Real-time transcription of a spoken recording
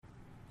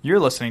You're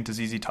listening to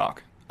ZZ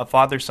Talk, a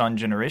father-son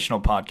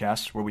generational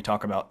podcast where we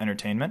talk about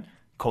entertainment,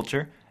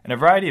 culture, and a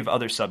variety of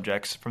other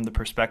subjects from the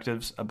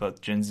perspectives of both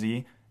Gen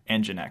Z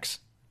and Gen X.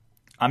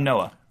 I'm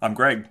Noah, I'm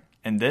Greg.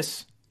 and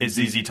this is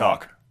ZZ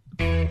Talk.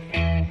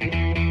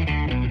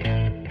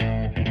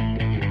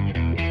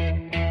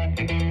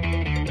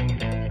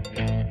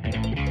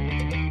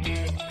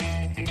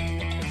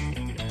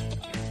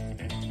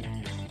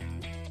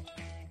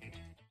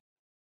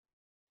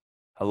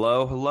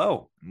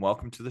 Hello, and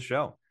welcome to the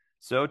show.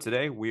 So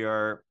today we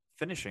are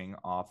finishing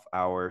off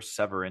our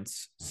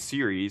Severance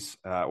series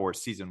or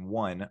season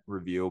 1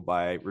 review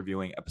by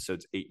reviewing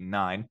episodes 8 and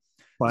 9.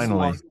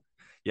 Finally.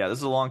 This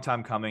is a long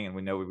time coming, and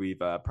we know we've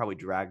probably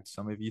dragged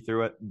some of you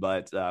through it,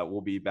 but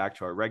we'll be back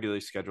to our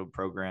regularly scheduled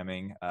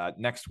programming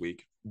next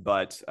week.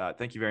 But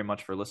thank you very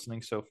much for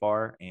listening so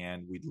far,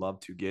 and we'd love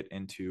to get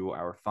into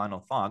our final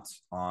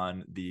thoughts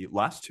on the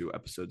last 2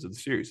 episodes of the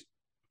series.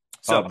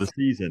 Of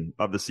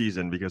the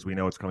season, because we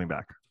know it's coming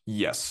back.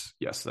 Yes,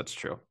 that's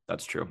true.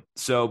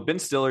 So Ben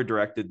Stiller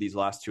directed these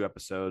last 2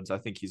 episodes. I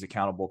think he's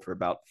accountable for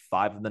about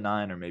 5 of the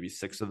 9 or maybe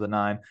 6 of the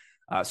 9.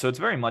 So it's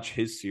very much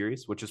his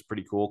series, which is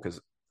pretty cool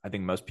because I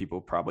think most people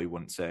probably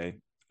wouldn't say,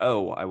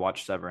 oh, I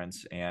watched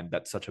Severance and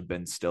that's such a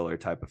Ben Stiller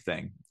type of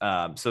thing.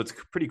 So it's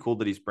pretty cool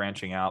that he's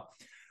branching out.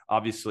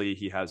 Obviously,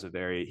 he had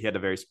a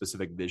very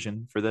specific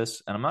vision for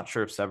this. And I'm not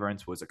sure if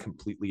Severance was a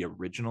completely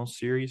original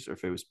series or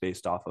if it was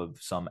based off of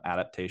some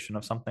adaptation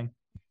of something,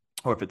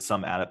 or if it's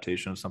some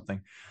adaptation of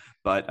something.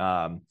 But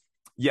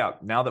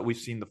now that we've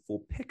seen the full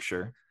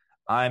picture,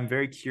 I'm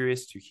very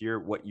curious to hear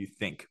what you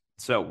think.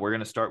 So we're going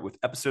to start with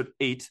episode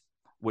 8,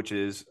 which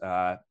is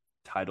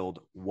titled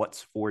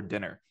What's for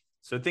Dinner?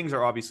 So things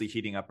are obviously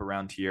heating up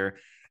around here.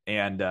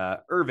 And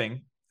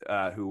Irving,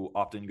 who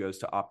often goes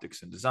to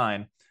optics and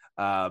design,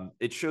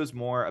 it shows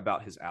more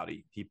about his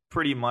Audi. He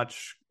pretty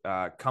much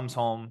comes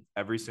home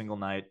every single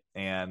night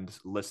and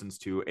listens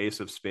to Ace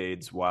of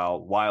Spades while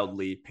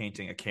wildly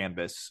painting a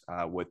canvas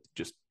with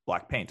just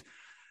black paint.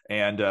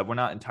 And we're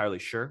not entirely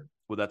sure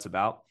what that's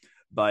about,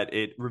 but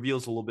it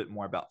reveals a little bit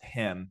more about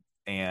him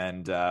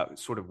and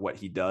sort of what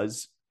he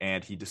does.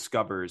 And he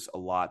discovers a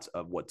lot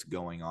of what's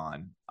going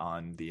on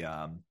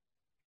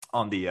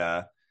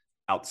the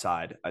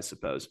outside, I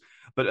suppose.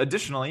 But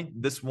additionally,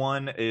 this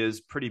one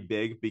is pretty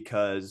big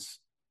because,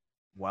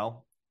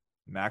 well,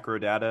 Macro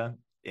Data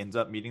ends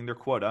up meeting their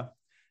quota.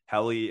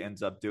 Helly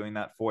ends up doing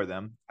that for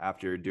them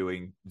after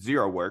doing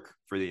zero work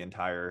for the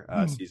entire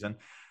season.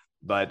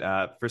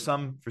 But for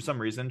some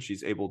reason,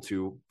 she's able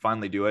to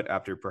finally do it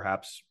after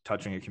perhaps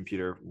touching a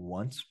computer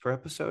once per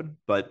episode.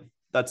 But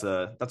that's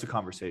a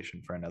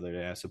conversation for another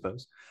day, I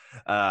suppose.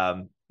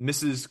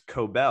 Mrs.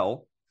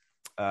 Cobell,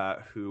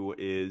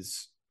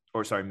 Mrs.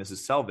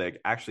 Selvig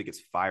actually gets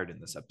fired in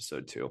this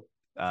episode too.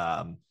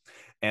 And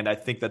I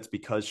think that's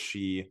because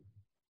she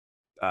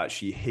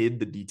hid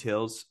the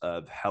details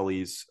of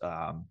Helly's,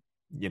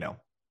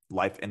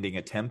 life-ending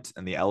attempt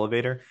in the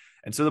elevator.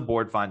 And so the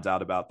board finds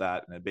out about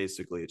that. And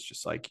basically it's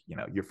just like,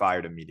 you're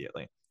fired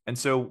immediately. And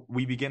so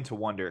we begin to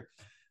wonder,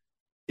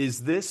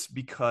 is this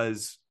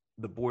because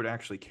the board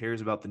actually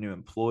cares about the new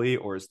employee,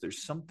 or is there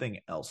something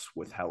else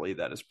with Helly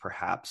that is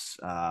perhaps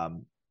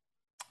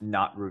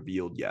not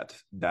revealed yet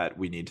that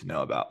we need to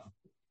know about?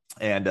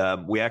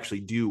 And we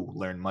actually do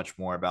learn much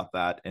more about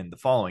that in the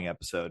following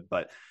episode.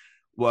 But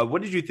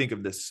what did you think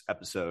of this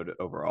episode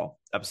overall,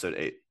 episode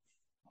 8?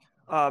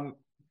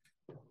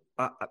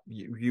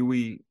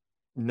 We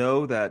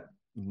know that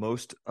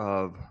most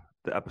of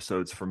the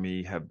episodes for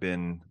me have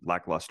been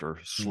lackluster,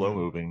 slow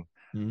moving.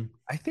 Mm-hmm.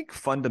 I think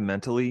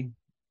fundamentally,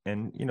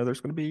 and we're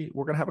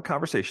going to have a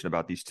conversation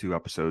about these 2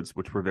 episodes,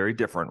 which were very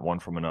different one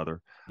from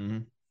another.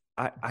 Mm-hmm.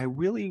 I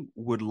really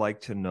would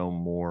like to know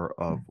more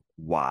of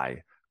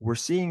why. We're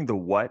seeing the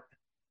what,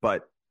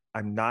 but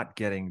I'm not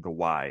getting the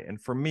why.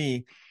 And for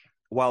me,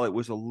 while it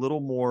was a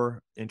little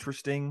more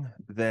interesting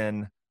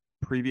than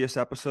previous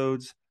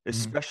episodes,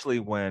 especially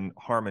when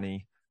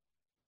Harmony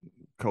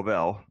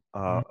Cobell,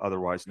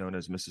 otherwise known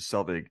as Mrs.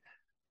 Selvig,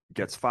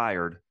 gets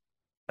fired,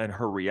 and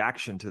her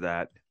reaction to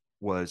that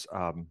was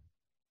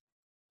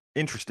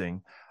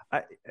interesting.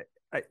 I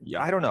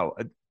don't know.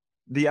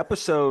 The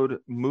episode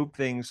moved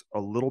things a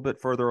little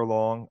bit further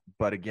along,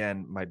 but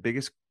again, my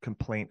biggest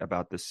complaint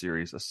about this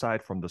series,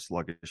 aside from the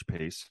sluggish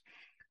pace,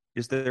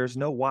 is that there's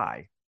no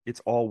why.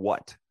 It's all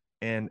what.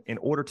 And in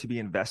order to be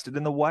invested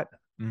in the what,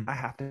 I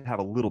have to have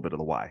a little bit of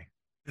the why.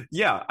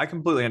 Yeah, I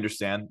completely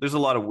understand. There's a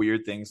lot of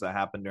weird things that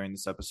happen during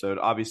this episode.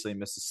 Obviously,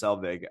 Mrs.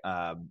 Selvig,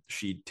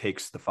 she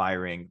takes the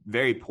firing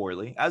very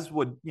poorly, as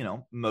would,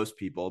 most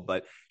people,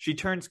 but she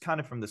turns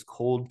kind of from this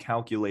cold,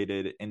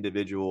 calculated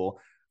individual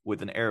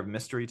with an air of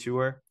mystery to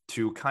her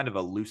to kind of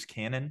a loose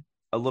cannon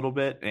a little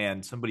bit,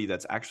 and somebody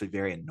that's actually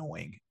very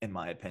annoying, in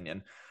my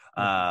opinion,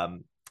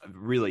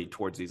 really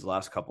towards these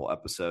last couple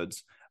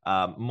episodes.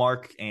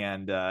 Mark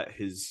and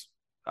his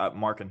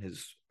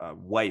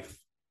wife,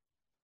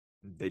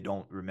 they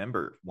don't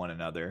remember one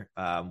another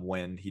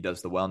when he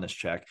does the wellness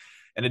check.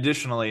 And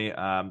additionally,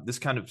 this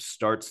kind of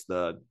starts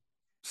the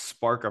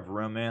spark of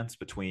romance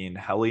between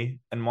Helly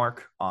and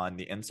Mark on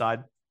the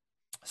inside.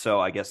 So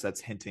I guess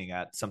that's hinting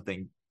at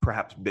something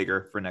perhaps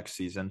bigger for next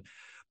season.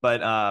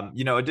 But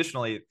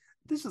additionally,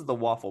 this is the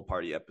waffle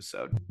party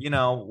episode.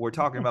 We're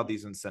talking about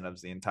these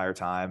incentives the entire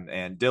time,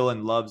 and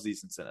Dylan loves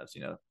these incentives.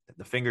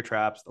 The finger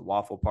traps, the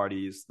waffle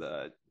parties,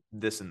 the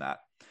this and that.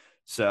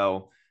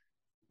 So,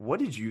 what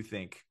did you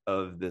think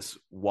of this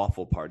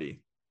waffle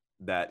party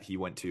that he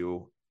went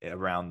to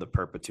around the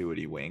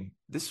perpetuity wing?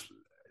 This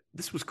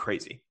was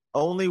crazy.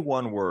 Only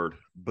one word: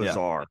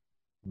 bizarre.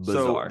 Yeah.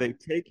 Bizarre. So they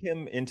take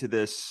him into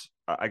this,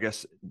 I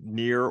guess,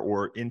 near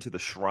or into the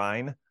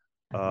shrine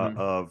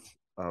of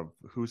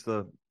who's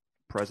the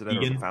president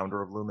Egan. or the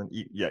founder of Lumen?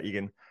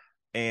 Egan.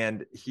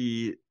 And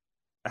he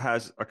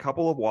has a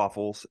couple of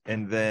waffles,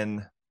 and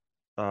then,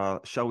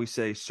 shall we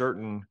say,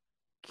 certain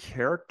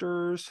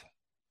characters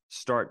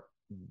start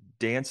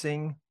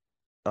dancing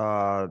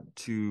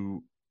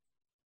to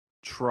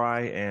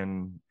try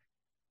and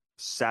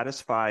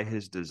satisfy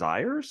his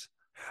desires.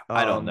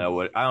 I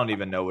don't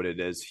even know what it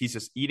is. He's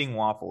just eating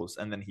waffles,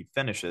 and then he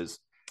finishes,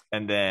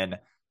 and then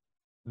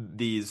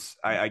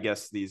I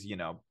guess these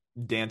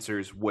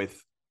dancers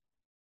with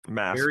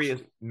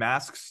various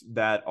masks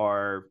that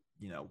are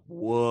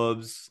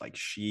wolves, like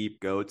sheep,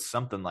 goats,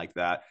 something like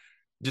that.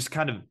 Just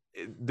kind of,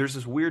 there's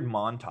this weird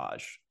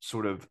montage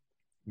sort of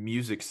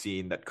music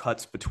scene that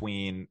cuts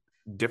between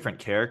different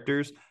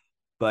characters,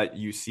 but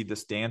you see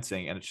this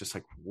dancing and it's just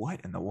like,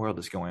 what in the world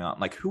is going on?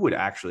 Like, who would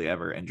actually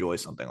ever enjoy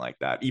something like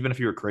that, even if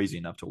you were crazy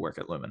enough to work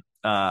at Lumen?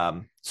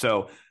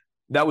 So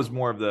that was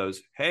more of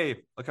those,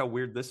 hey, look how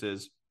weird this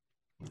is.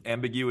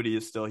 Ambiguity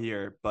is still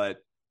here, but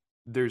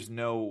there's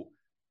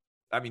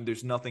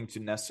nothing to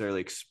necessarily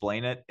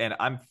explain it. And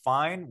I'm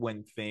fine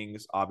when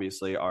things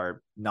obviously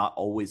are not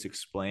always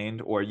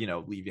explained or,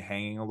 leave you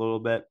hanging a little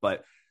bit,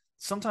 but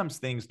sometimes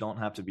things don't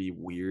have to be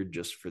weird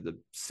just for the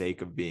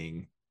sake of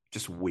being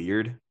just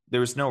weird. There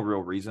was no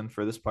real reason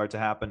for this part to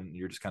happen.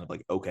 You're just kind of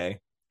like, okay,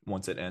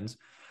 once it ends.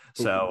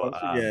 So once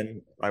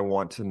again, I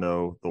want to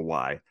know the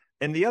why.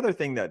 And the other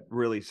thing that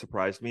really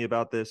surprised me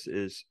about this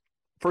is,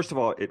 first of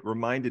all, it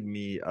reminded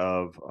me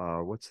of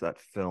what's that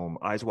film,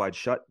 Eyes Wide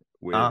Shut,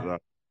 with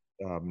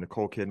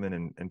Nicole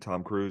Kidman and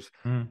Tom Cruise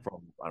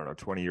from, I don't know,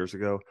 20 years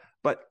ago.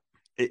 But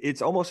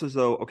it's almost as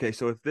though, okay,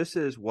 so if this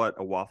is what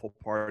a waffle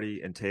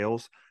party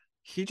entails,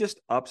 he just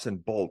ups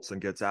and bolts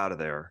and gets out of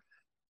there.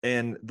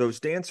 And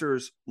those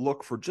dancers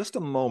look for just a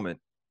moment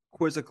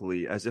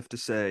quizzically as if to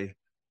say,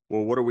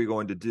 well, what are we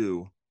going to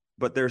do?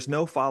 But there's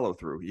no follow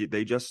through.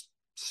 They just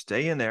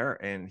stay in there,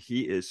 and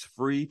he is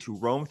free to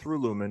roam through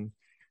Lumen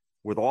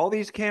with all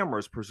these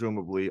cameras,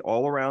 presumably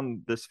all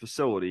around this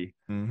facility,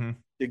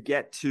 to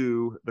get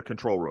to the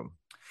control room.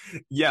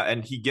 Yeah,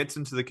 and he gets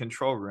into the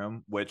control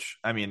room, which,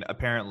 I mean,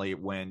 apparently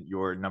when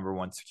your number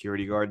one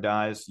security guard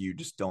dies, you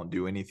just don't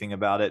do anything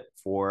about it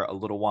for a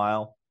little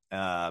while,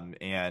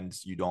 and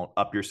you don't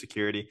up your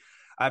security.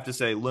 I have to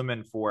say,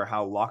 Lumen, for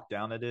how locked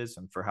down it is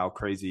and for how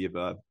crazy of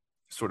a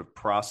sort of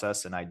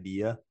process and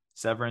idea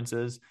Severance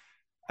is,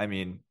 I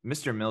mean,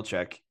 Mr.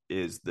 Milchek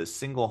is the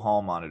single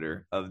hall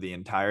monitor of the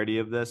entirety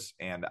of this,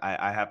 and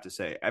I have to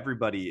say,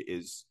 everybody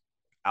is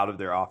out of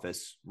their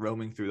office,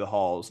 roaming through the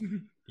halls,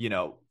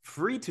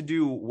 free to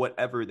do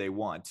whatever they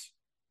want,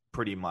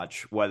 pretty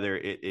much, whether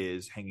it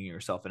is hanging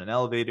yourself in an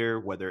elevator,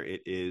 whether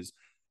it is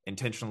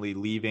intentionally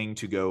leaving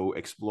to go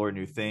explore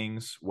new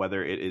things,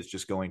 whether it is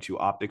just going to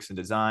optics and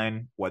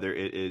design, whether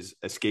it is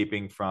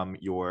escaping from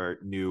your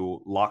new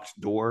locked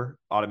door,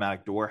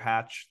 automatic door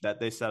hatch that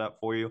they set up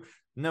for you.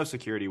 No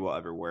security will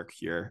ever work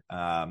here.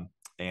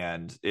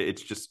 And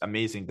it's just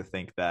amazing to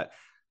think that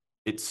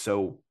it's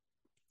so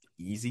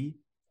easy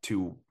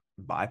to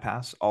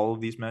bypass all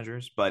of these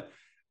measures. But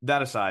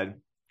that aside,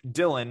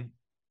 Dylan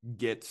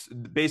gets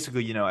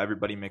basically,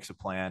 everybody makes a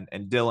plan,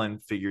 and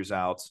Dylan figures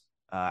out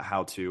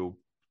how to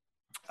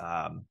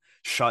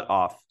shut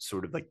off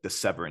sort of like the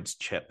Severance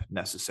chip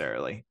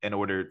necessarily in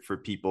order for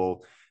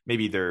people,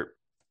 maybe their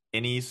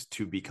innies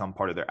to become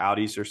part of their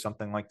outies or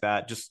something like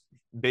that. Just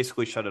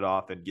basically shut it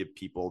off and give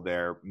people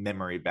their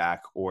memory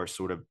back, or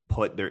sort of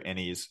put their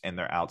innies in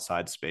their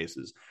outside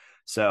spaces.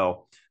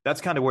 So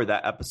that's kind of where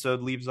that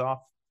episode leaves off.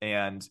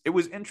 And it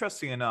was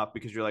interesting enough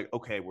because you're like,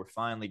 okay, we're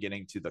finally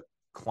getting to the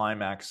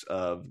climax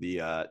of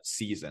the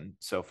season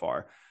so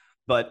far.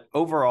 But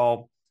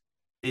overall,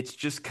 it's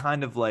just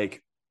kind of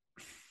like,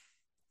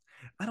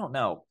 I don't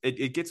know.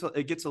 It gets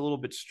a little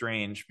bit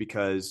strange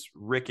because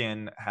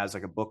Rickon has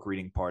like a book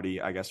reading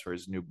party, I guess, for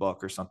his new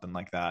book or something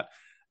like that.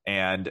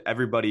 And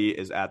everybody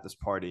is at this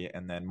party.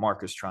 And then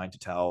Mark is trying to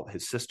tell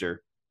his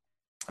sister,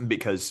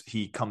 because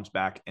he comes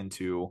back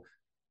into,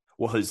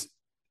 well, his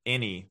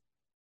innie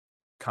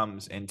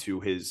comes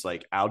into his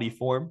like outie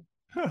form.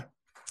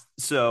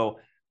 So,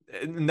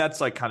 and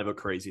that's like kind of a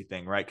crazy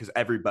thing, right? Because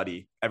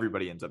everybody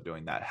ends up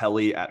doing that.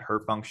 Helly at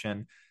her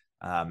function,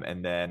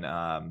 and then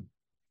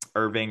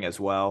Irving as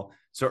well.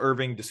 So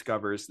Irving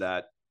discovers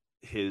that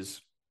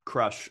his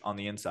crush on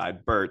the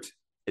inside, Bert,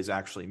 is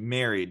actually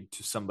married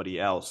to somebody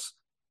else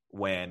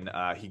when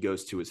he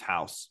goes to his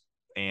house.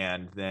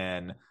 And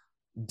then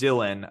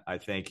Dylan, I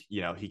think,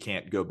 he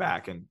can't go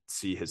back and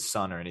see his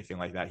son or anything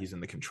like that. He's in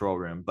the control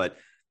room, but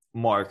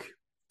Mark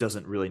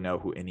doesn't really know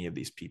who any of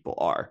these people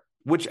are,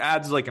 which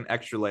adds like an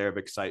extra layer of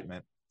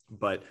excitement.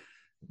 But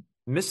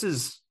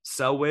Mrs.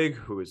 Selwig,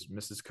 who is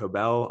Mrs.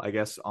 Cobell, I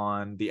guess,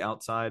 on the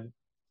outside,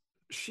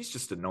 she's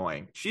just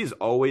annoying. She's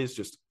always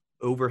just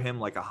over him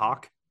like a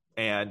hawk.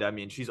 And I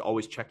mean, she's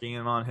always checking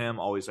in on him,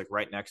 always like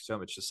right next to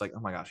him. It's just like, oh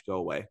my gosh, go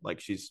away. Like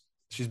she's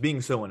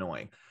being so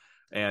annoying.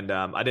 And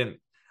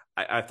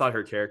I thought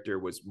her character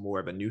was more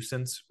of a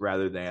nuisance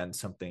rather than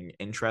something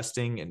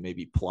interesting and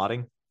maybe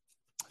plotting.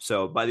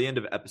 So by the end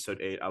of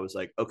episode 8, I was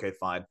like, okay,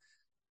 fine.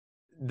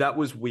 That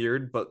was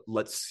weird, but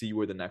let's see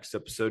where the next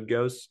episode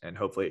goes, and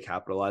hopefully it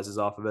capitalizes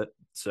off of it.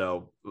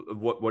 So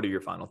what are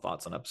your final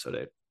thoughts on episode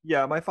 8?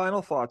 Yeah, my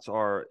final thoughts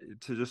are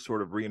to just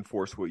sort of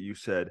reinforce what you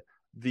said.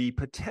 The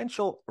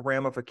potential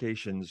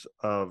ramifications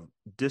of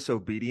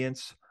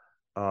disobedience,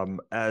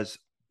 as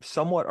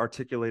somewhat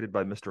articulated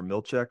by Mr.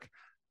 Milchek,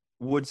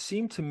 would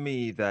seem to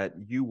me that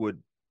you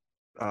would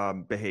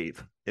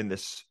behave in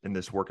this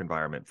work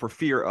environment for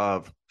fear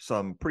of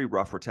some pretty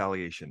rough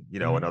retaliation,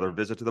 another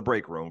visit to the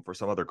break room for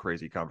some other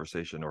crazy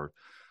conversation or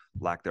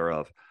lack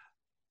thereof.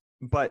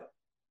 But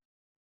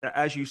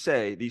as you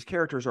say, these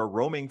characters are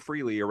roaming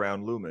freely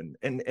around Lumen,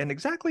 and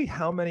exactly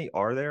how many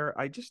are there?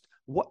 I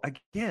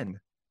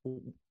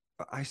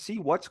see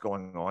what's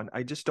going on.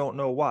 I just don't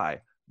know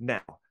why.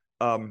 Now,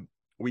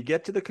 we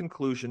get to the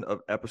conclusion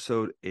of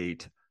episode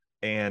 8,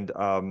 and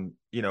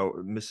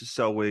Mrs.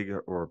 Selwig,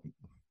 or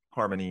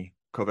Harmony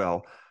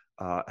Covell,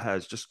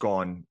 has just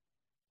gone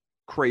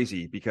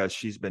crazy because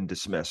she's been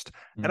dismissed.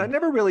 And I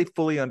never really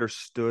fully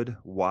understood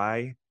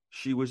why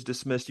she was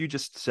dismissed. You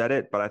just said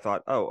it, but I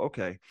thought, oh,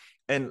 okay.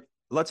 And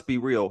let's be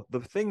real.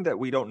 The thing that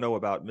we don't know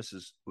about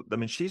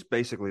she's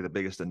basically the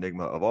biggest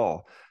enigma of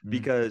all,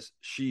 because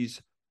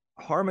she's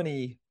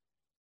Harmony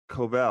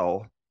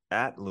Covell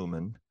at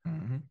Lumen.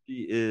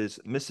 She is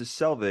Mrs.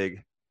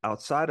 Selvig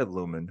outside of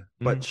Lumen,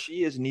 but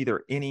she is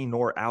neither innie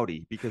nor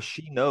outie, because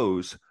she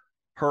knows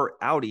her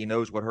outie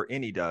knows what her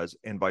innie does,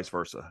 and vice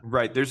versa.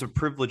 Right. There's a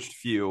privileged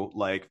few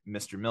like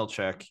Mr.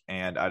 Milchek,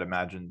 and I'd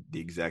imagine the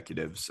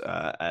executives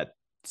at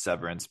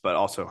Severance, but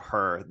also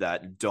her,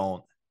 that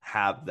don't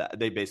have that.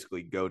 They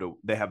basically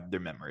they have their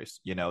memories,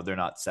 they're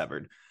not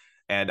severed.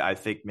 And I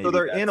think maybe so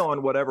they're in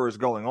on whatever is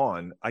going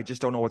on. I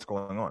just don't know what's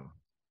going on.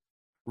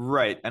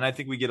 Right. And I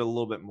think we get a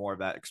little bit more of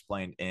that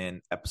explained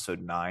in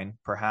episode 9,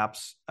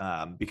 perhaps,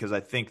 because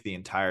I think the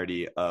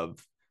entirety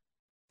of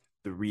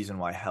the reason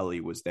why Helly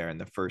was there in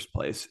the first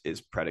place is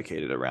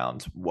predicated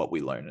around what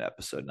we learned in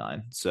episode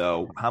 9.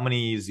 So how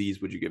many Z's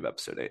would you give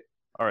episode 8?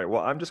 All right.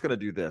 Well, I'm just going to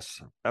do this.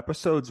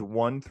 Episodes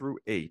 1 through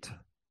 8,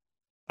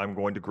 I'm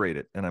going to grade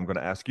it, and I'm going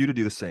to ask you to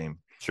do the same.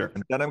 Sure.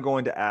 And then I'm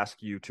going to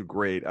ask you to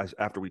grade,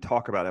 after we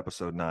talk about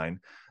episode 9,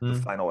 the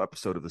final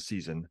episode of the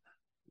season,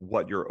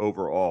 what your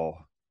overall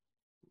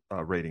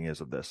rating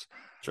is of this.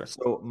 Sure.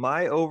 So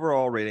my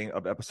overall rating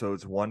of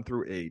episodes 1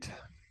 through 8,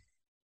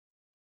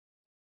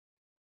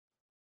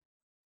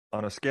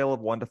 on a scale of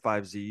 1 to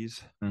 5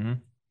 Z's,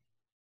 I'm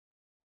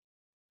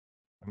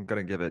going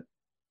to give it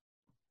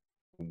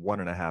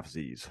 1.5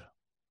 Z's.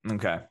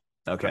 Okay.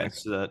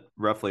 So that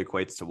roughly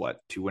equates to what?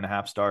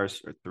 2.5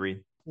 stars or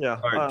 3? Yeah.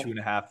 Or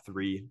 2.5,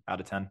 3 out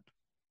of 10?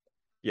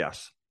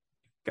 Yes.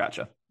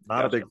 Gotcha.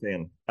 Not a big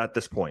fan at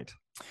this point.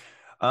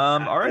 All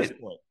right.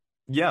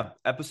 Yeah.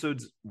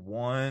 Episodes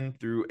 1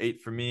 through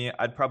 8 for me,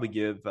 I'd probably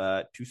give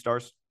 2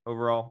 stars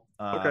overall.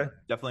 Okay.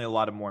 Definitely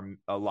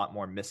a lot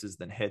more misses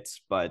than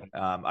hits, but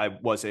I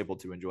was able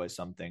to enjoy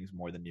some things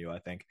more than you, I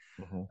think.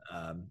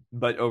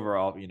 But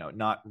overall,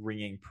 not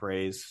ringing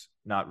praise,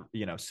 not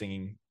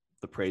singing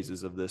the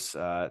praises of this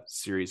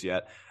series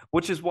yet,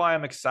 which is why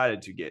I'm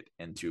excited to get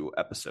into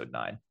episode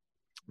 9.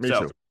 Me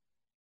too.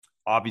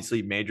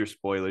 Obviously, major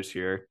spoilers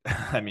here.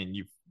 I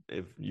mean,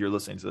 if you're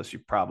listening to this,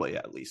 you've probably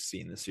at least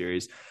seen the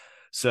series.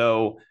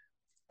 So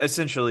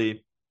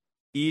essentially,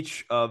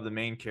 each of the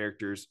main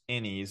characters'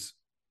 innies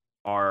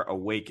are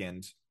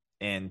awakened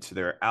into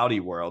their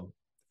outie world,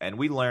 and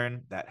we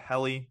learn that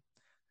Helly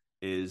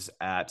is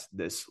at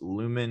this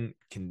Lumen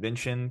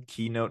convention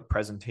keynote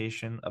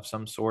presentation of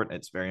some sort.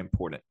 It's very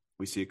important.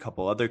 We see a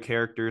couple other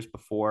characters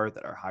before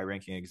that are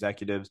high-ranking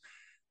executives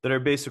that are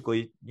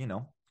basically,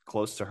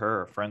 close to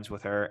her or friends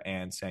with her,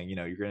 and saying,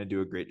 you're going to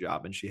do a great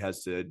job. And she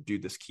has to do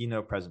this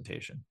keynote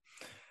presentation.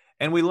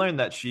 And we learn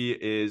that she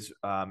is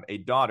a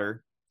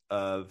daughter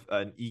of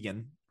an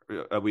Egan.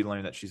 We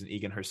learn that she's an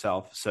Egan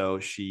herself. So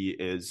she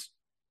is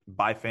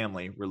by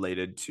family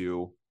related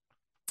to,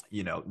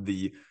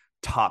 the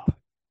top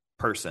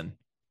person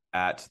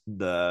at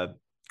the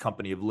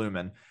company of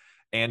Lumen.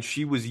 And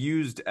she was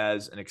used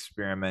as an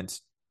experiment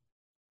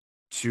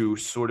to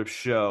sort of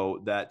show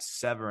that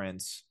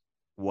severance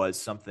was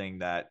something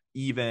that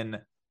even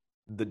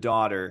the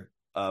daughter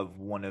of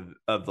one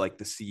of like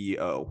the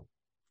CEO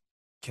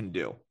can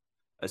do,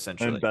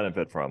 essentially, and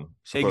benefit from.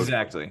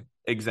 Supposedly.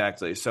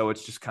 Exactly. So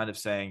it's just kind of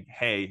saying,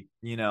 hey,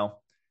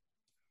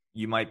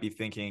 you might be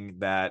thinking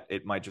that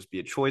it might just be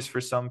a choice for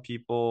some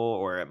people,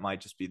 or it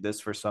might just be this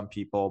for some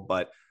people.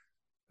 But,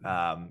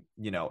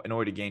 you know, in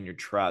order to gain your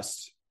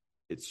trust,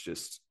 it's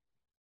just,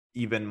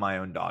 even my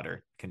own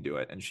daughter can do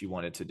it, and she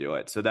wanted to do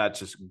it. So that's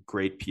just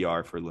great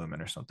PR for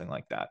Lumen or something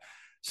like that.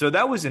 So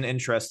that was an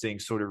interesting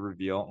sort of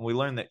reveal. And we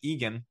learned that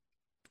Egan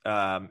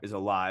is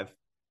alive.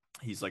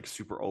 He's like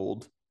super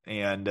old,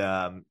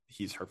 and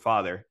he's her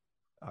father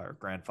or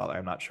grandfather.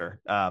 I'm not sure.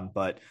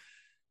 But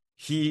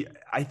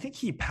I think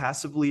he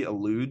passively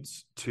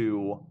alludes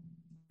to,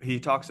 he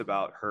talks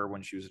about her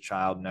when she was a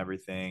child and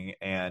everything.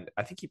 And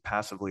I think he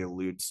passively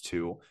alludes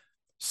to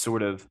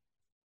sort of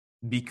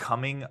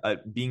being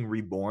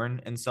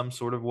reborn in some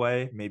sort of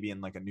way, maybe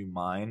in like a new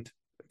mind.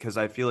 Because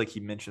I feel like he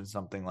mentioned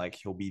something like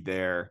he'll be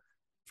there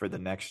for the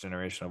next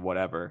generation of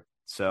whatever.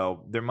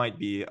 So there might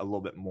be a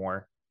little bit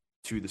more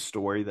to the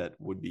story that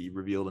would be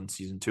revealed in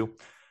season 2.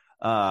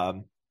 I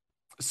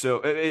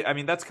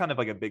mean, that's kind of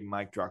like a big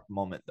mic drop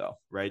moment, though,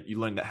 right? You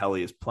learn that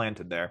Helly is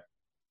planted there,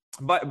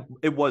 but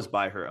it was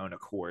by her own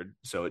accord,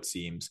 so it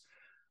seems,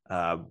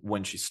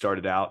 when she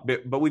started out.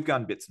 But we've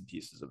gotten bits and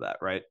pieces of that,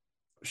 right?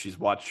 She's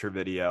watched her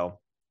video,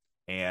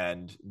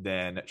 and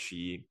then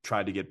she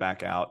tried to get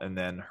back out, and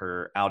then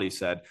her outie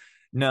said,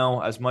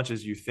 "No, as much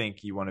as you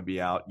think you want to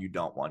be out, you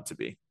don't want to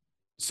be."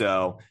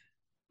 So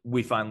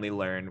we finally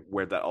learn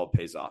where that all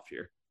pays off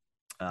here.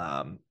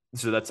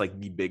 So that's like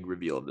the big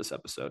reveal of this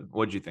episode.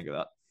 What did you think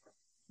of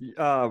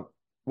that?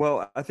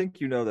 Well, I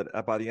think you know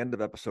that by the end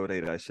of episode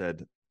 8, I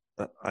said,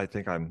 I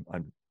think I'm.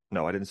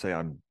 No, I didn't say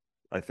I'm.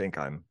 I think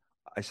I'm.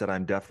 I said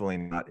I'm definitely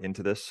not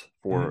into this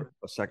for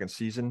a second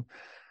season.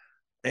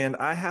 And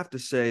I have to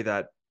say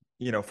that,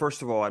 you know,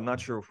 first of all, I'm not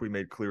sure if we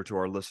made clear to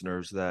our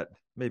listeners that,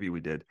 maybe we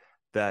did,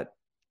 that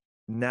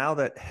now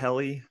that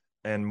Helly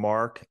and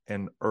Mark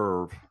and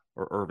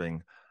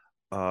Irving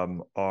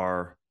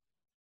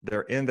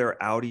they're in their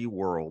outie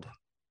world.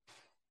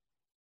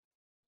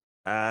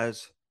 Are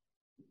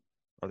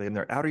they in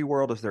their outie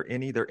world? Is there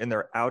any? They're in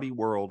their outie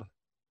world.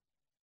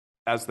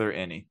 As they're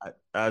any.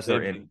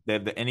 They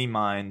have the any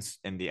minds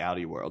in the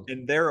outie world.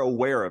 And they're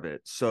aware of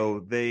it.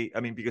 So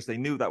because they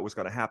knew that was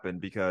going to happen,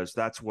 because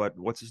that's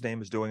what's his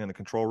name is doing in the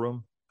control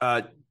room.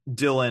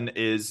 Dylan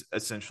is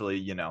essentially,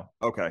 you know.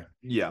 Okay.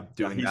 Yeah.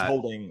 Doing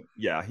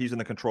that. He's in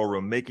the control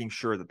room, making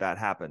sure that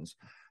happens.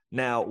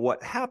 Now,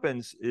 what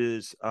happens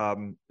is,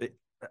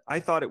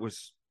 I thought it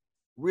was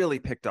really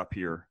picked up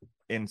here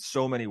in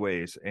so many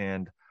ways.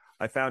 And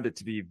I found it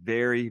to be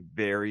very,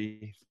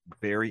 very,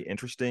 very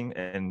interesting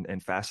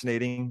and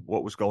fascinating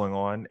what was going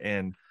on.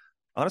 And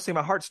honestly,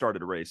 my heart started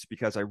to race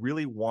because I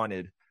really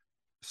wanted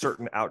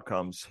certain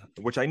outcomes,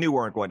 which I knew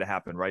weren't going to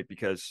happen, right?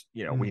 Because,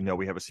 you know, we know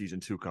we have a season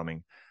 2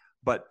 coming.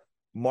 But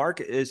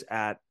Mark is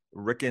at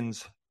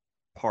Rickon's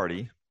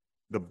party,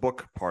 the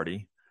book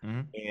party,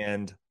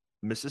 and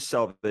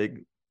Mrs.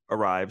 Selvig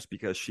arrives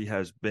because she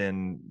has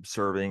been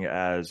serving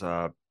as,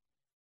 for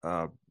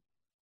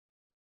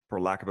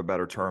lack of a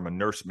better term, a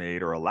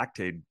nursemaid or a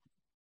lactate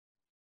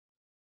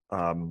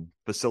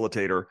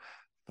facilitator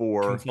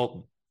for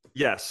consultant.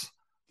 Yes,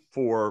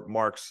 for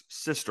Mark's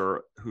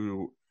sister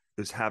who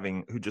just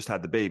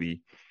had the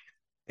baby.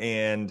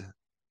 And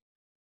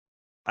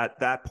at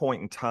that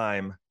point in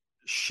time,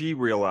 she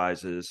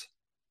realizes,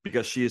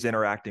 because she is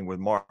interacting with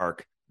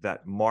Mark,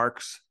 that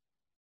Mark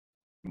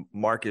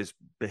is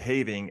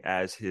behaving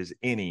as his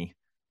innie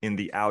in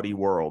the outie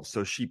world.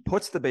 So she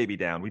puts the baby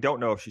down. We don't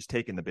know if she's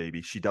taken the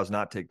baby. She does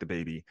not take the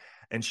baby.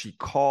 And she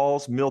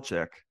calls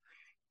Milchick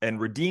and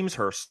redeems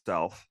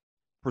herself,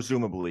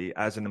 presumably,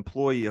 as an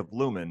employee of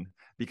Lumen,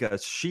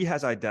 because she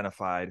has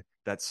identified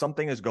that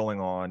something is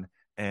going on,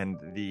 and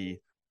the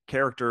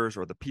characters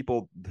or the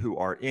people who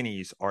are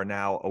innies are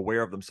now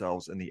aware of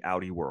themselves in the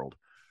outie world.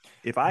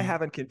 If I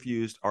haven't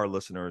confused our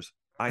listeners,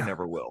 I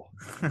never will.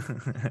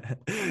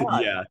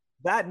 Yeah.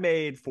 That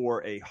made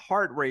for a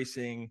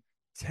heart-racing,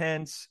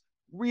 tense,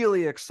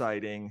 really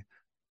exciting,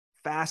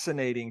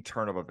 fascinating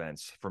turn of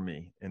events for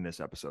me in this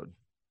episode.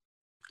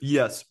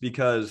 Yes,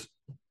 because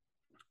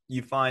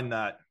you find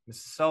that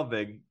Mrs.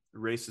 Selvig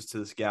races to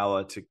this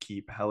gala to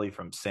keep Helly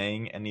from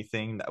saying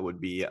anything that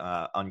would be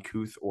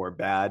uncouth or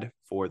bad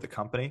for the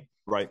company.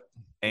 Right.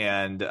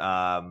 And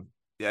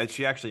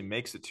she actually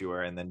makes it to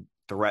her and then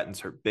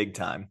threatens her big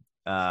time.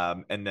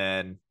 And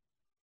then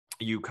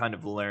you kind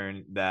of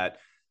learn that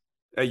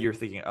you're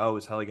thinking, oh,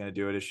 is Helly going to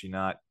do it? Is she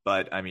not?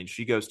 But I mean,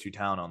 she goes to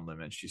town on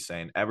Lumen. She's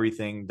saying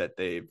everything that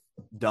they've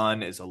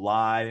done is a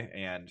lie.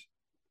 And,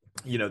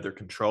 you know, they're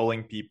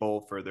controlling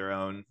people for their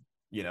own,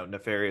 you know,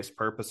 nefarious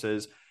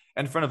purposes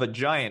in front of a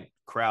giant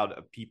crowd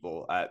of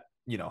people at,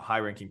 you know, high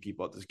ranking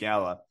people at this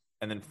gala.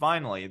 And then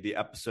finally, the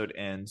episode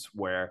ends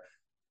where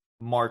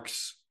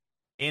Mark's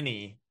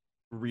innie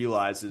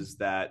realizes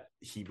that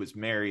he was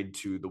married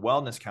to the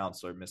wellness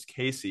counselor, Miss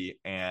Casey,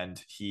 and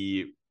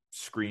he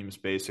screams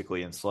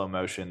basically in slow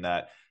motion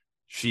that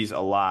she's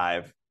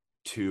alive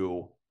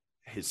to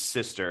his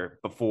sister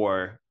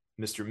before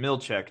Mr.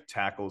 Milchick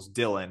tackles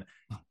Dylan,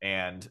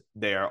 and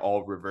they are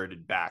all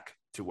reverted back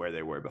to where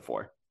they were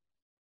before.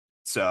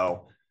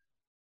 So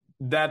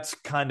that's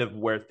kind of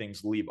where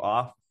things leave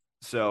off.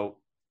 So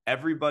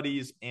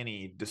everybody's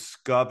innie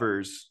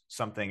discovers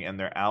something in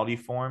their Audi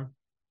form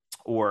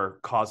or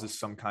causes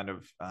some kind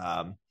of,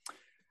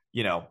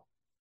 you know,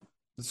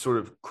 sort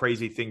of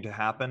crazy thing to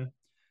happen.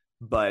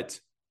 But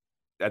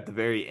at the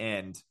very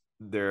end,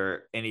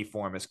 their any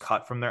form is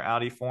cut from their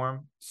Audi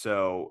form.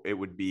 So it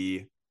would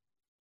be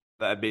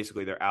that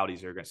basically their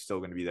Audis are still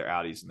going to be their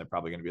Audis, and they're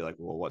probably going to be like,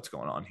 well, what's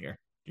going on here?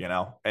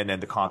 And then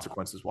the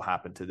consequences will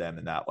happen to them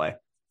in that way.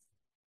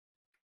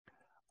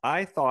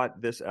 I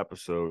thought this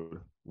episode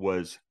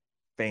was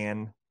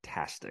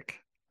fantastic.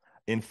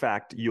 In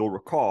fact, you'll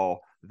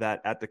recall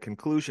that at the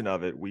conclusion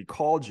of it, we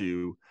called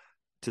you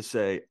to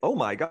say, "Oh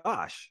my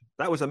gosh,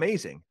 that was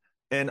amazing."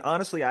 And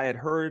honestly, I had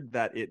heard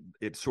that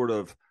it sort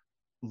of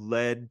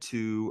led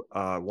to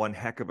one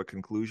heck of a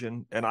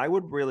conclusion, and I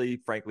would really,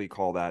 frankly,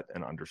 call that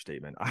an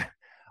understatement.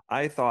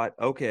 I thought,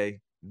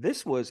 okay,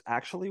 this was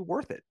actually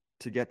worth it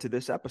to get to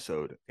this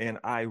episode, and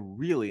I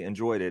really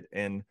enjoyed it.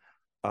 And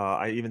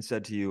I even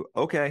said to you,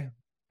 okay,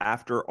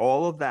 after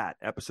all of that,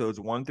 episodes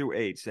 1 through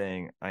 8,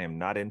 saying, I am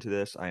not into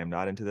this, I am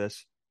not into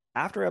this.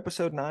 After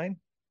episode 9,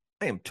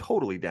 I am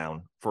totally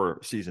down for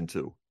season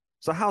 2.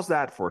 So how's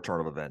that for a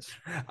turn of events?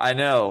 I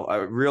know,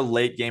 a real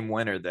late game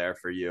winner there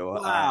for you.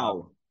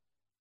 Wow.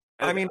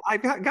 I mean,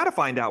 I've got to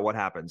find out what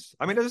happens.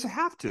 I mean, I just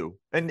have to.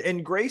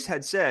 And Grace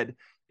had said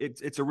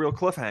it's a real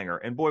cliffhanger,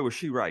 and boy, was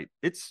she right.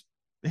 It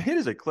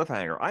is a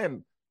cliffhanger. I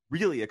am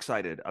really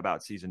excited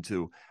about season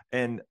 2.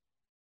 And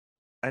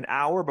an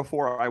hour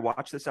before I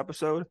watched this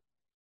episode,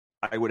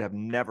 I would have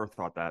never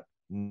thought that,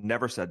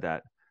 never said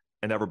that,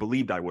 and never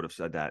believed I would have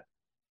said that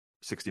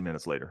 60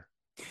 minutes later.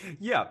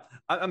 Yeah,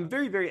 I'm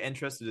very, very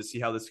interested to see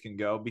how this can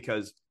go,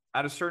 because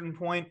at a certain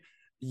point,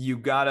 you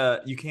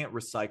can't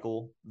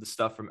recycle the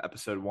stuff from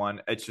episode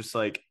 1. It's just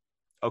like,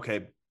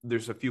 okay,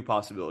 there's a few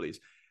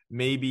possibilities.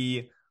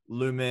 Maybe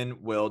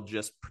Lumen will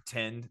just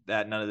pretend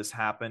that none of this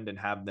happened and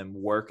have them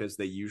work as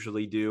they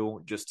usually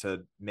do, just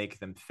to make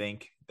them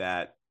think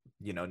that,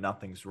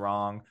 nothing's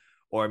wrong.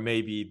 Or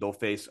maybe they'll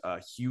face a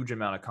huge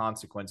amount of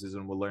consequences,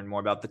 and we'll learn more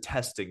about the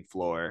testing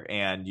floor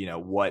and,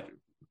 what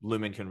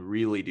Lumen can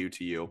really do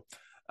to you.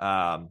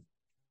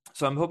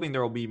 So I'm hoping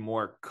there will be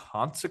more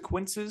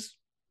consequences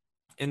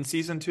in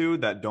season 2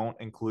 that don't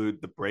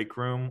include the break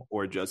room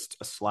or just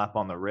a slap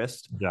on the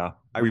wrist. Yeah.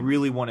 I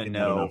really want to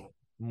know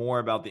more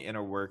about the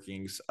inner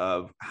workings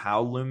of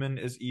how Lumen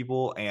is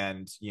evil,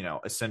 and,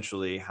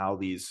 essentially how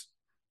these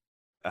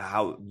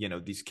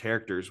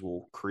characters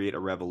will create a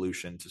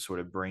revolution to sort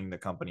of bring the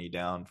company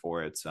down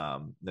for its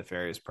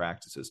nefarious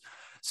practices.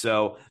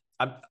 So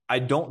I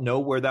don't know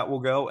where that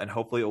will go, and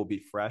hopefully it will be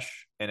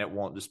fresh, and it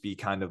won't just be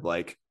kind of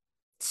like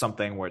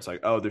something where it's like,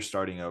 oh, they're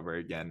starting over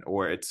again,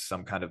 or it's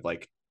some kind of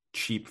like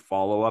cheap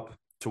follow-up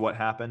to what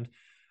happened.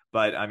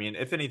 But I mean,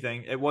 if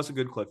anything, it was a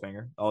good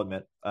cliffhanger, I'll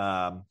admit.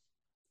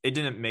 It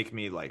didn't make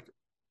me like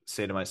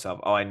say to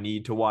myself, oh, I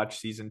need to watch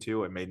season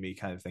 2. It made me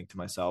kind of think to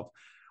myself,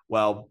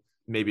 well,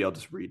 maybe I'll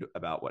just read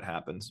about what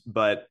happens.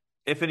 But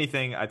if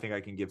anything, I think I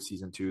can give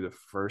season 2 the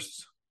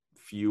first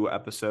few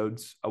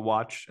episodes a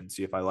watch and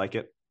see if I like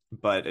it.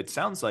 But it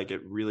sounds like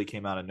it really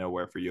came out of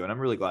nowhere for you, and I'm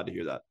really glad to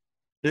hear that.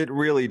 It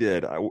really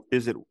did.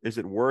 Is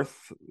it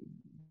worth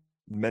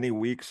many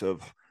weeks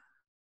of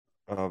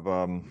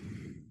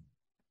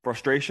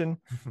frustration?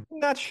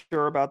 Not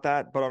sure about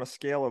that, but on a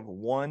scale of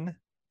 1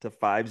 to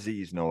 5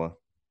 Z's, Noah,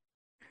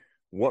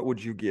 what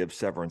would you give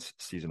Severance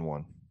season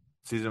 1?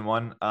 Season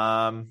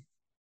 1,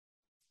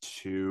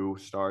 2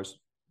 stars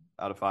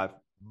out of 5.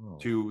 Oh.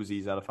 2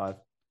 Z's out of 5.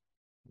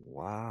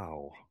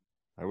 Wow.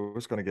 I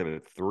was going to give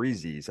it 3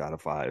 Z's out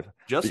of 5.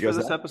 Just for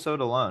this episode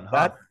alone, huh?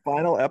 That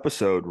final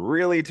episode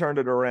really turned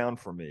it around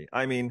for me.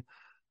 I mean,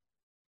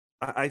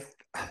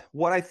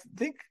 what I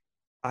think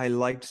I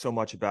liked so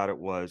much about it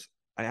was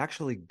I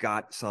actually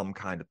got some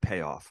kind of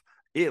payoff.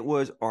 It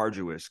was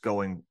arduous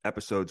going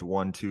episodes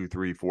 1, 2,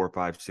 3, 4,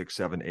 5, 6,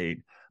 7,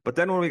 8. But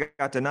then when we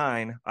got to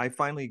 9, I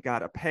finally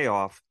got a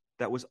payoff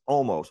that was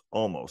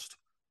almost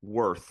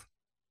worth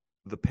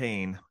the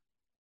pain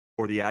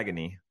or the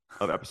agony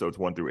of episodes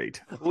 1 through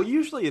 8. Well,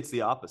 usually it's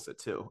the opposite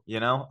too.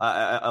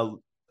 A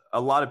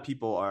lot of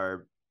people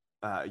are,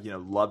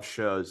 love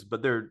shows,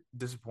 but they're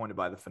disappointed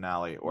by the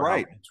finale or how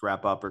things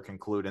wrap up or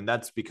conclude, and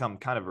that's become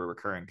kind of a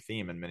recurring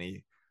theme in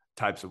many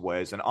types of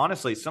ways. And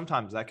honestly,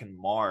 sometimes that can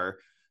mar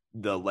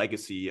the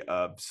legacy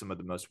of some of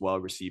the most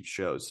well-received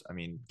shows. I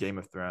mean, Game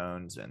of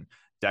Thrones and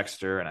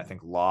Dexter, and I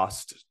think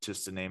Lost,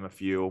 just to name a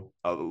few.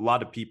 A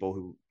lot of people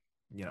who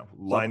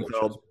love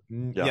those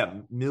shows. Yeah,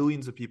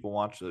 millions of people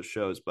watch those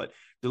shows, but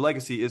the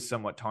legacy is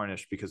somewhat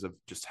tarnished because of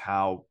just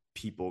how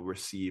people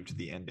received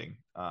the ending.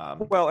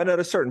 Well, and at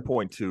a certain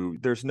point too,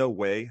 there's no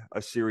way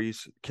a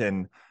series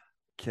can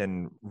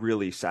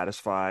really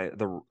satisfy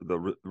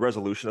the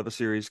resolution of a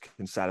series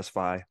can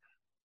satisfy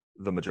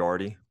the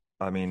majority.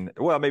 I mean,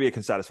 well, maybe it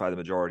can satisfy the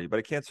majority, but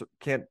it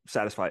can't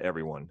satisfy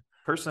everyone.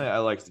 Personally, I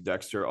liked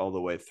Dexter all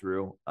the way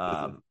through.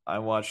 I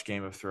watched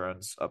Game of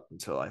Thrones up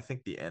until I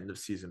think the end of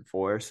season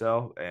 4 or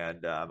so,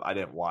 and I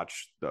didn't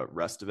watch the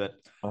rest of it.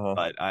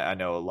 But I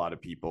know a lot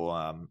of people.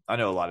 I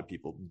know a lot of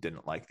people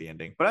didn't like the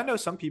ending, but I know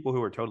some people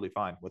who are totally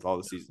fine with all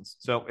the seasons.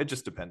 So it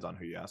just depends on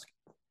who you ask.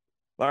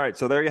 All right,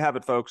 so there you have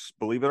it, folks.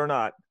 Believe it or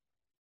not,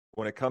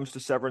 when it comes to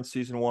Severance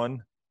season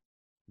 1,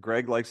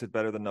 Greg likes it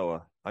better than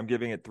Noah. I'm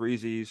giving it 3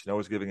 Z's.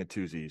 Noah's giving it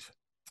 2 Z's.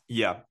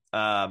 Yeah.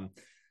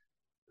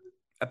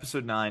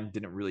 Episode 9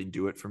 didn't really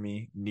do it for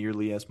me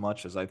nearly as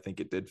much as I think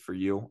it did for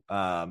you.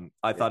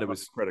 I thought it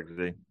was critic.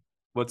 Z.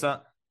 What's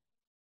that?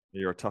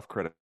 You're a tough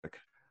critic.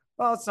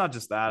 Well, it's not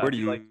just that. Where do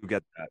you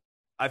get that?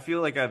 I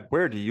feel like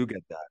Where do you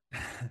get that?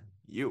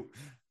 You.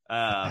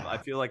 I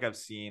feel like I've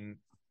seen.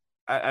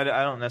 I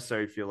don't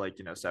necessarily feel like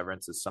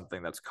Severance is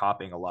something that's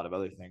copying a lot of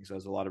other things. It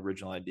has a lot of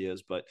original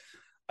ideas, but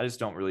I just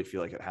don't really feel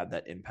like it had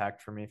that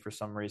impact for me for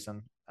some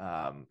reason.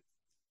 I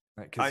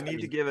need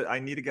to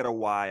get a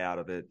Y out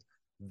of it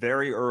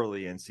very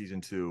early in season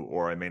 2,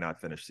 or I may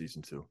not finish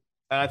season 2.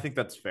 And I think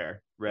that's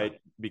fair, right? Yeah.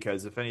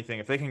 Because if anything,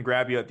 if they can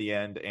grab you at the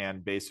end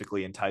and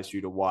basically entice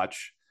you to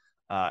watch,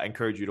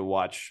 encourage you to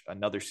watch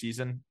another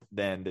season,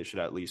 then they should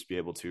at least be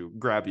able to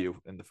grab you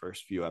in the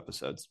first few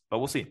episodes. But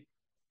we'll see.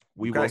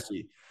 We will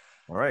see.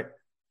 All right.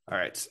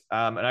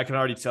 And I can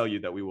already tell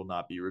you that we will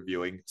not be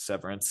reviewing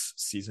Severance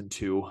season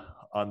 2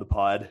 on the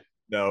pod.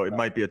 No, it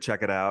might be a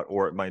check it out,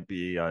 or it might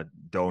be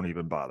don't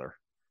even bother.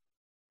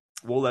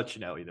 We'll let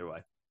you know either way.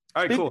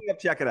 All right, Speaking cool. of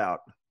check it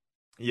out.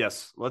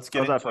 Yes, let's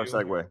get into that for a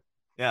segue.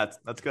 Yeah,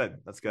 that's good.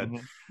 That's good.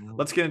 Mm-hmm.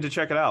 Let's get into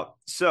check it out.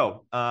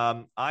 So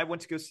I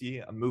went to go see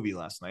a movie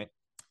last night,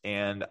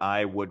 and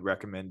I would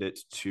recommend it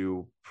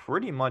to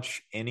pretty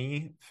much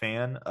any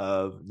fan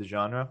of the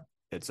genre.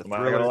 It's a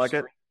thriller. I like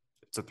it.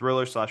 It's a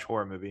thriller /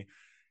 horror movie,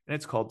 and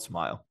it's called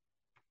Smile.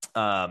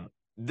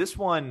 This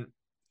one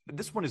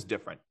is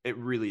different. It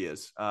really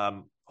is.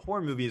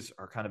 Horror movies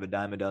are kind of a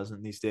dime a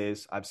dozen these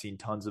days. I've seen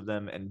tons of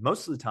them, and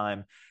most of the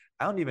time,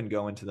 I don't even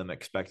go into them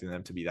expecting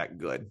them to be that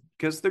good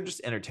because they're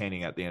just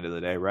entertaining at the end of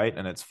the day, right?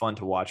 And it's fun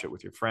to watch it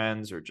with your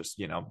friends or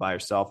just by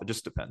yourself. It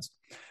just depends.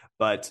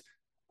 But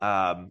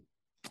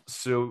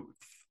so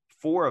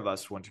 4 of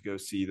us went to go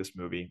see this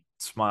movie,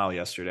 Smile,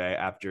 yesterday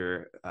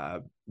after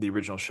the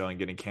original showing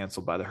getting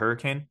canceled by the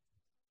hurricane.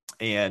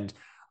 And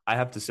I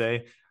have to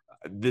say,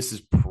 this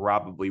is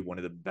probably one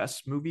of the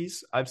best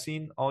movies I've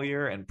seen all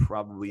year, and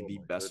probably the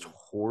best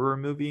horror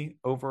movie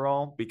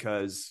overall,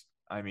 because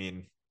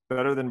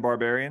better than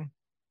Barbarian?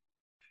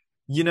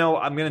 I'm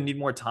going to need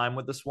more time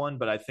with this one,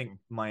 but I think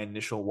my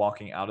initial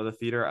walking out of the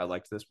theater, I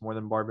liked this more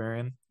than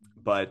Barbarian.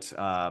 But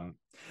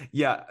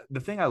the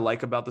thing I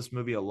like about this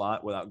movie a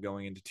lot, without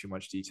going into too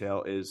much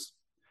detail, is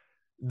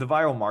the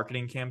viral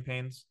marketing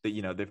campaigns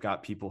that, they've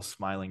got people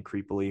smiling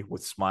creepily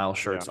with smile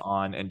shirts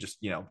on and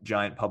just,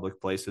 giant public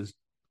places.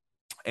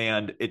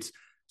 And it's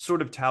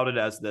sort of touted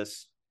as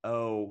this,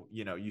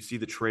 you see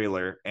the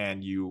trailer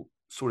and you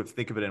sort of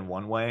think of it in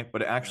one way,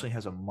 but it actually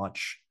has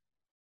much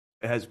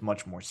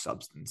more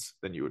substance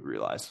than you would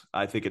realize.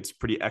 I think it's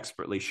pretty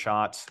expertly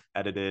shot,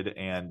 edited,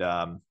 and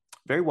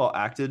very well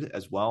acted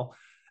as well.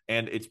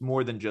 And it's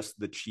more than just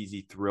the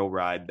cheesy thrill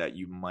ride that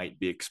you might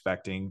be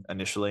expecting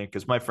initially,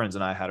 because my friends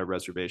and I had our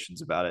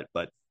reservations about it,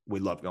 but we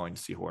love going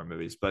to see horror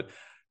movies. But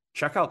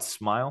check out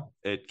Smile.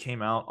 It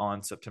came out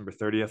on September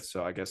 30th,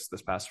 so I guess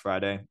this past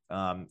Friday.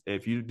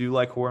 If you do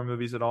like horror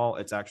movies at all,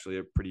 it's actually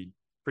a pretty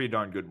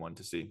darn good one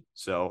to see.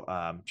 So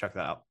check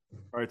that out.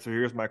 All right, so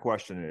here's my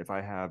question. If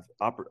I have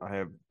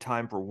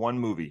time for one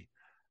movie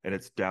and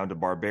it's down to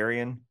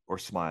Barbarian or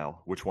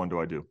Smile, which one do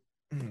I do?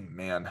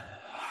 Man,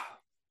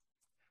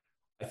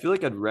 I feel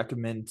like I'd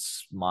recommend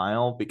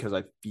Smile because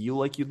I feel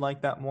like you'd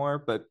like that more,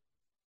 but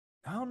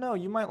I don't know.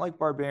 You might like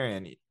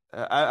Barbarian.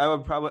 I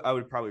would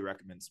probably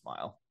recommend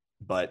Smile,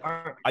 but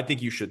I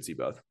think you should see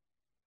both.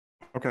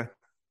 Okay.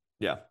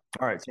 Yeah.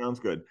 All right. Sounds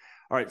good.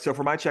 All right. So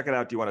for my check it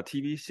out, do you want a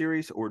TV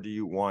series or do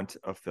you want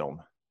a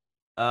film?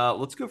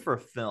 Let's go for a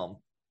film.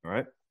 All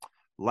right.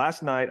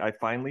 Last night, I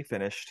finally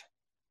finished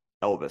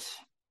Elvis,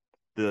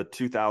 the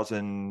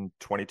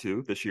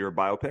 2022, this year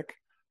biopic.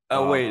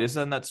 Oh, wait.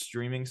 Isn't that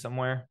streaming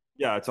somewhere?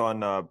 Yeah, it's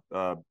on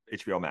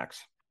HBO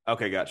Max.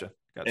 Okay, gotcha.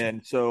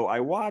 And so I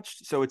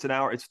watched, so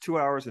it's 2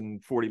 hours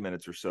and 40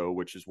 minutes or so,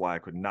 which is why I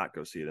could not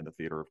go see it in the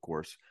theater, of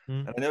course.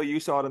 And I know you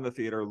saw it in the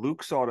theater.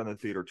 Luke saw it in the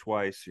theater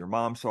twice. Your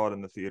mom saw it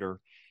in the theater.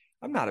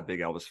 I'm not a big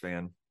Elvis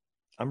fan.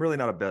 I'm really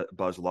not a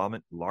Buzz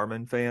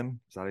Luhrmann fan.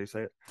 Is that how you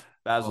say it?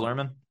 Baz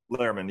Luhrmann?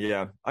 Luhrmann,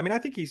 yeah. I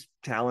think he's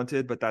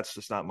talented, but that's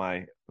just not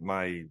my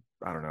I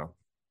don't know,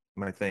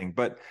 my thing.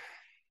 But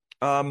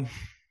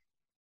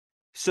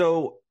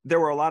so there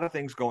were a lot of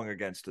things going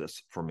against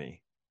this for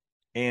me.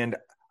 And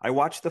I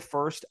watched the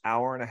first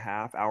hour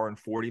and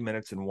 40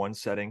 minutes in one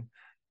sitting,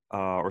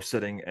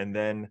 and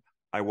then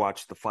I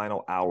watched the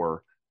final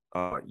hour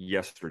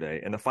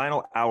yesterday. And the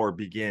final hour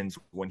begins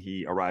when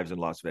he arrives in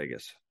Las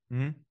Vegas.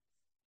 Mm-hmm.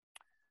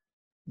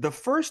 The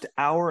first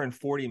hour and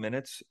 40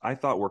 minutes I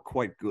thought were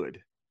quite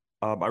good.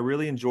 I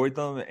really enjoyed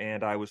them,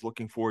 and I was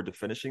looking forward to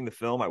finishing the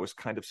film. I was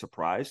kind of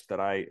surprised that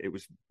it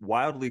was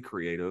wildly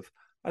creative.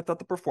 I thought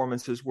the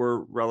performances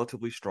were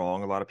relatively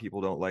strong. A lot of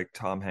people don't like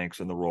Tom Hanks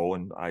in the role,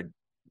 and I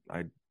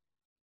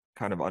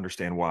kind of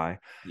understand why.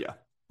 Yeah.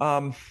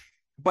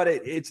 But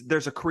it's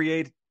there's a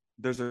creative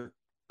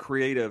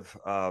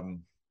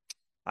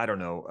I don't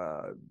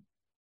know.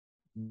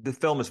 The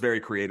film is very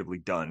creatively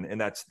done,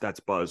 and that's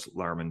Buzz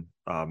Luhrmann,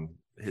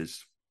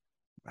 his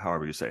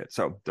however you say it.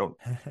 So don't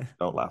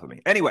laugh at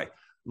me. Anyway,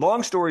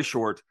 long story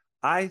short,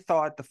 I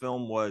thought the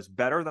film was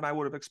better than I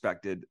would have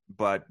expected,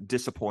 but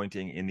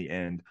disappointing in the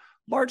end,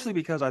 largely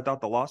because I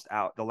thought the last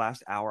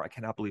hour, I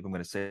cannot believe I'm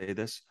going to say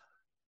this,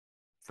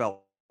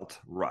 felt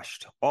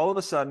rushed. All of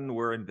a sudden,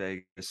 we're in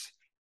Vegas,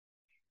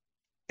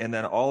 and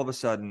then all of a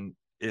sudden,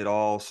 it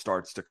all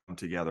starts to come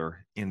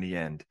together in the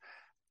end.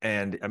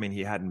 And I mean,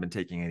 he hadn't been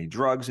taking any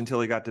drugs until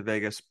he got to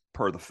Vegas,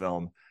 per the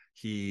film.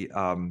 He,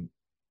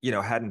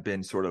 hadn't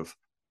been sort of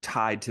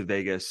tied to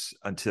Vegas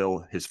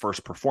until his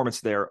first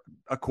performance there,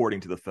 according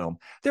to the film.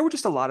 There were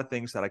just a lot of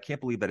things that I can't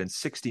believe that in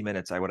 60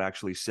 minutes I would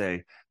actually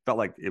say felt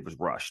like it was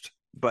rushed.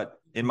 But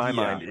in my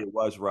mind, it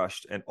was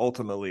rushed. And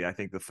ultimately, I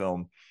think the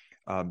film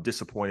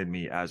disappointed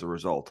me as a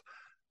result.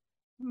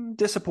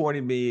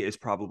 Disappointed me is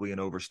probably an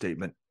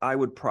overstatement. I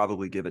would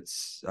probably give it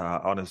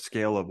on a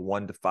scale of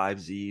 1 to 5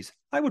 Z's.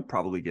 I would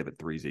probably give it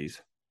 3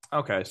 Z's.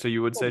 Okay, so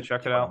you would say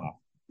check it out?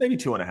 Maybe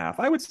 2.5.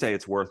 I would say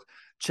it's worth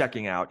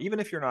checking out, even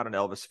if you're not an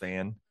Elvis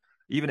fan,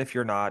 even if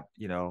you're not,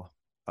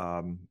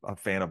 a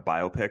fan of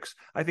biopics.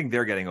 I think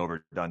they're getting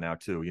overdone now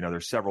too.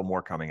 There's several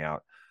more coming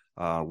out.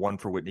 One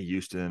for Whitney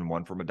Houston,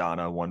 one for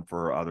Madonna, one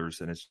for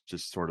others, and it's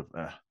just sort of.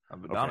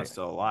 Madonna's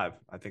still alive.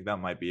 I think that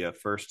might be a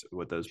first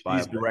with those.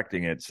 She's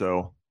directing it,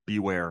 so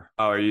beware.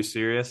 Oh, are you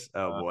serious?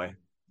 Oh boy.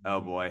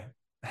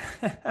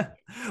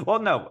 Well,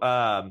 no.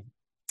 I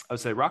would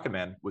say Rocket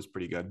Man was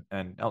pretty good,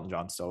 and Elton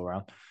John's still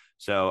around.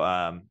 So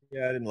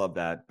yeah, I didn't love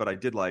that, but I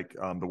did like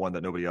the one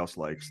that nobody else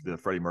likes, the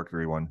Freddie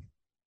Mercury one.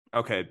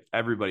 Okay,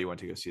 everybody went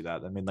to go see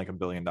that. That made like $1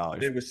 billion.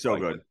 It was so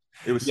good.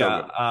 It was so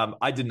good.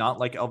 I did not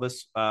like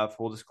Elvis,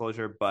 full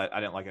disclosure, but I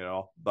didn't like it at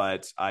all.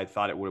 But I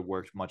thought it would have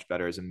worked much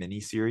better as a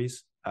mini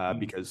series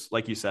because,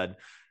 like you said,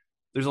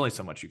 there's only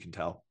so much you can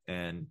tell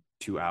in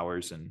 2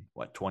 hours and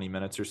 20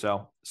 minutes or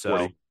so. So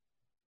 40.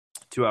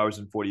 2 hours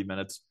and 40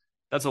 minutes.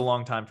 That's a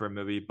long time for a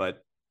movie,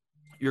 but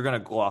you're going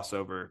to gloss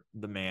over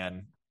the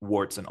man,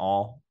 warts and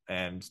all,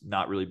 and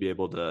not really be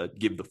able to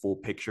give the full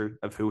picture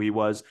of who he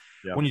was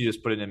when you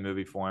just put it in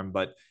movie form.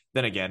 But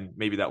then again,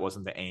 maybe that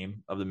wasn't the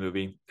aim of the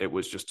movie. It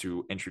was just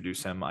to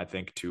introduce him, I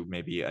think, to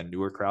maybe a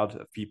newer crowd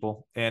of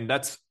people. And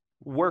that's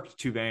worked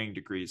to varying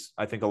degrees.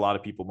 I think a lot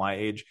of people my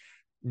age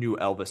knew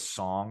Elvis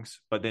songs,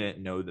 but they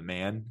didn't know the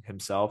man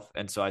himself.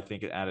 And so I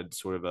think it added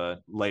sort of a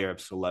layer of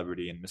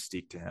celebrity and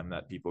mystique to him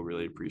that people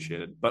really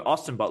appreciated. But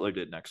Austin Butler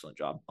did an excellent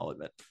job, I'll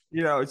admit.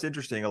 It's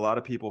interesting. A lot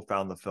of people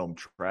found the film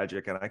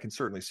tragic, and I can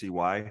certainly see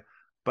why.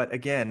 But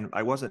again,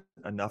 I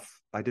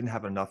didn't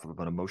have enough of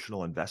an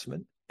emotional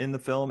investment in the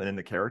film and in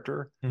the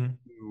character to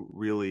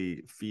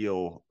really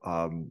feel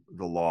the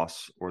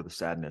loss or the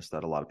sadness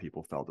that a lot of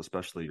people felt,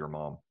 especially your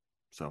mom.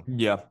 So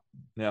yeah.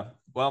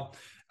 Well,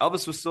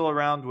 Elvis was still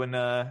around when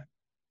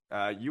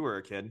you were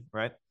a kid,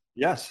 right?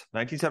 Yes,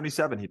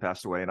 1977 he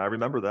passed away, and I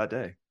remember that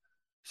day.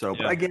 So,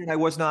 but again,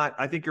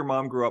 I think your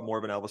mom grew up more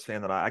of an Elvis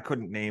fan than I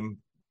couldn't name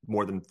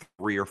more than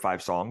 3 or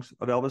 5 songs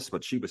of Elvis,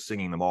 but she was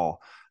singing them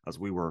all as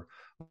we were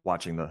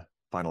watching the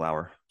final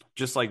hour.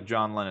 Just like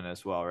John Lennon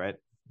as well, right?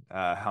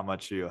 How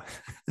much you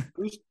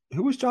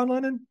who was John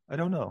Lennon? I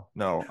don't know.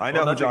 No, I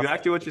know that's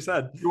exactly what you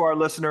said. To our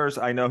listeners,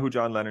 I know who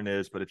John Lennon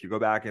is, but if you go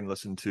back and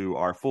listen to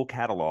our full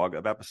catalog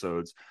of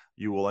episodes,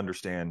 you will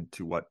understand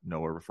to what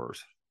Noah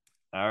refers.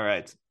 All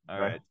right.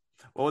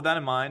 Well, with that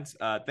in mind,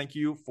 thank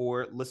you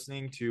for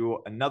listening to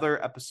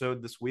another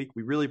episode this week.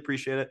 We really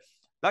appreciate it.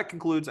 That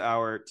concludes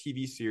our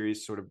TV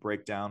series sort of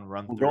breakdown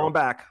run through.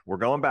 We're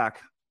going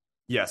back.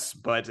 Yes,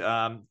 but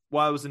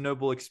while it was a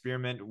noble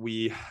experiment,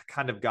 we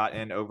kind of got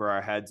in over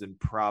our heads and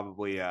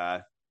probably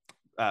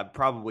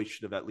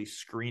should have at least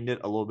screened it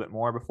a little bit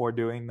more before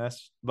doing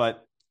this.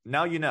 But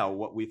now you know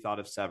what we thought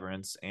of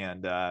Severance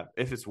and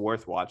if it's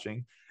worth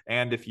watching.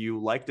 And if you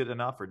liked it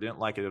enough or didn't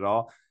like it at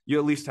all, you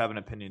at least have an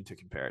opinion to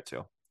compare it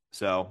to.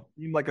 So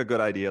seemed like a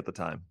good idea at the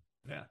time.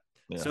 Yeah.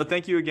 So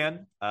thank you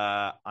again.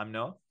 I'm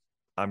Noah.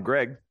 I'm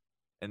Greg.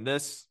 And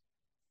this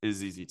is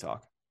ZZ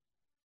Talk.